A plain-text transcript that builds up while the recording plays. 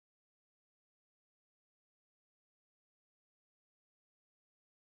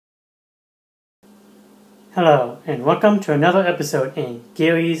Hello, and welcome to another episode in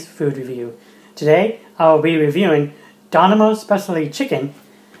Gary's Food Review. Today, I will be reviewing Domino Specialty Chicken,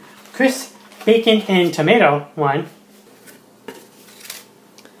 crisp bacon and tomato one.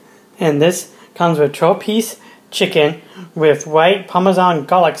 And this comes with 12-piece chicken with white parmesan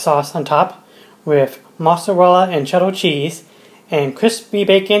garlic sauce on top, with mozzarella and cheddar cheese, and crispy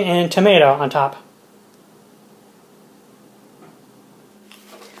bacon and tomato on top.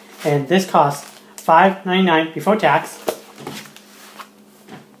 And this costs $5.99 before tax.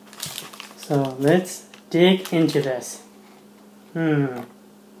 So let's dig into this.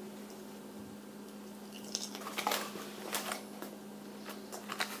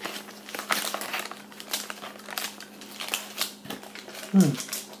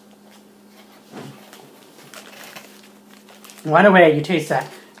 Right away you taste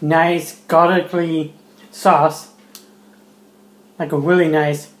that nice garlicky sauce, like a really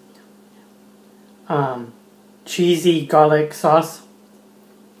nice cheesy garlic sauce.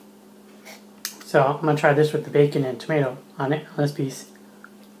 So I'm gonna try this with the bacon and tomato on it, on this piece.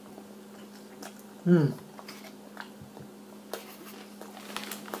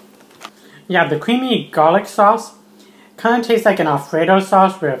 Yeah, the creamy garlic sauce kind of tastes like an Alfredo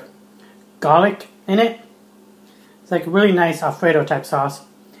sauce with garlic in it. It's like a really nice Alfredo type sauce.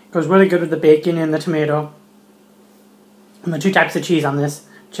 It goes really good with the bacon and the tomato. And the two types of cheese on this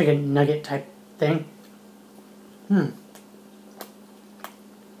chicken nugget type thing. Now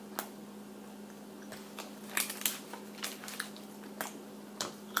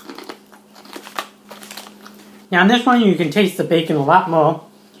on this one you can taste the bacon a lot more,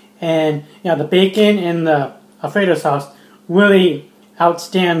 and the bacon and the Alfredo sauce really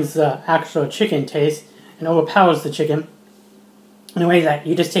outstands the actual chicken taste and overpowers the chicken in a way that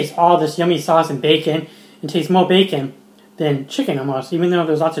you just taste all this yummy sauce and bacon and taste more bacon than chicken almost, even though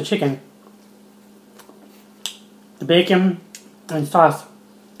there's lots of chicken. The bacon and sauce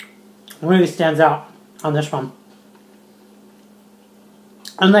really stands out on this one.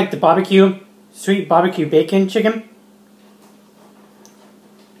 Unlike the sweet barbecue bacon chicken,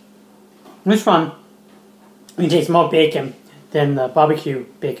 this one you taste more bacon than the barbecue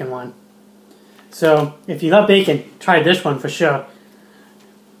bacon one. So if you love bacon, try this one for sure.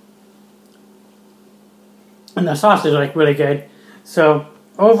 And the sauce is like really good. So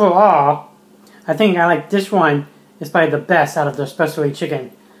overall, I think I like this one. It's probably the best out of the specialty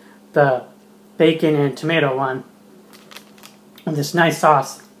chicken, the bacon and tomato one, with this nice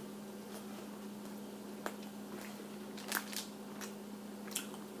sauce.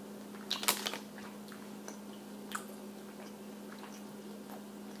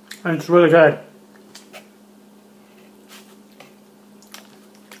 And it's really good.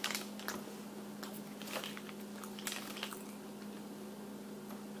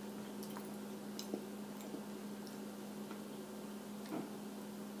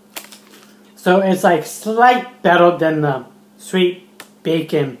 So it's like slight better than the sweet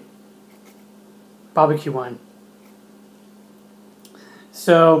bacon barbecue one.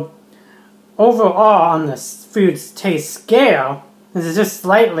 So overall on the food's taste scale, this is just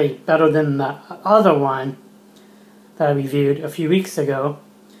slightly better than the other one that I reviewed a few weeks ago.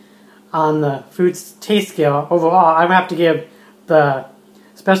 On the food's taste scale, overall, I would have to give the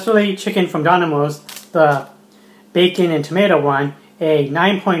specialty chicken from Domino's, the bacon and tomato one, a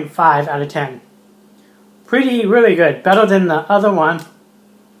 9.5 out of 10. Really good. Better than the other one.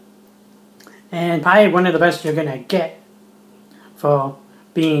 And probably one of the best you're gonna get for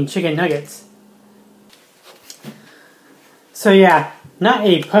being chicken nuggets. So yeah, not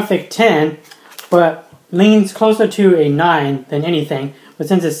a perfect 10, but leans closer to a 9 than anything. But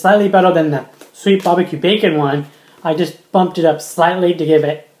since it's slightly better than the sweet barbecue bacon one, I just bumped it up slightly to give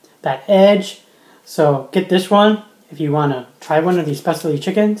it that edge. So get this one if you want to try one of these specialty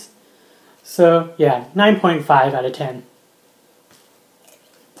chickens. So yeah, 9.5 out of 10.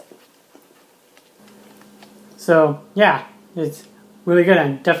 So yeah, it's really good.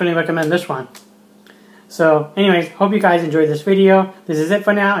 I definitely recommend this one. So anyways, hope you guys enjoyed this video. This is it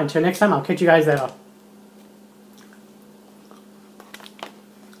for now. Until next time, I'll catch you guys later.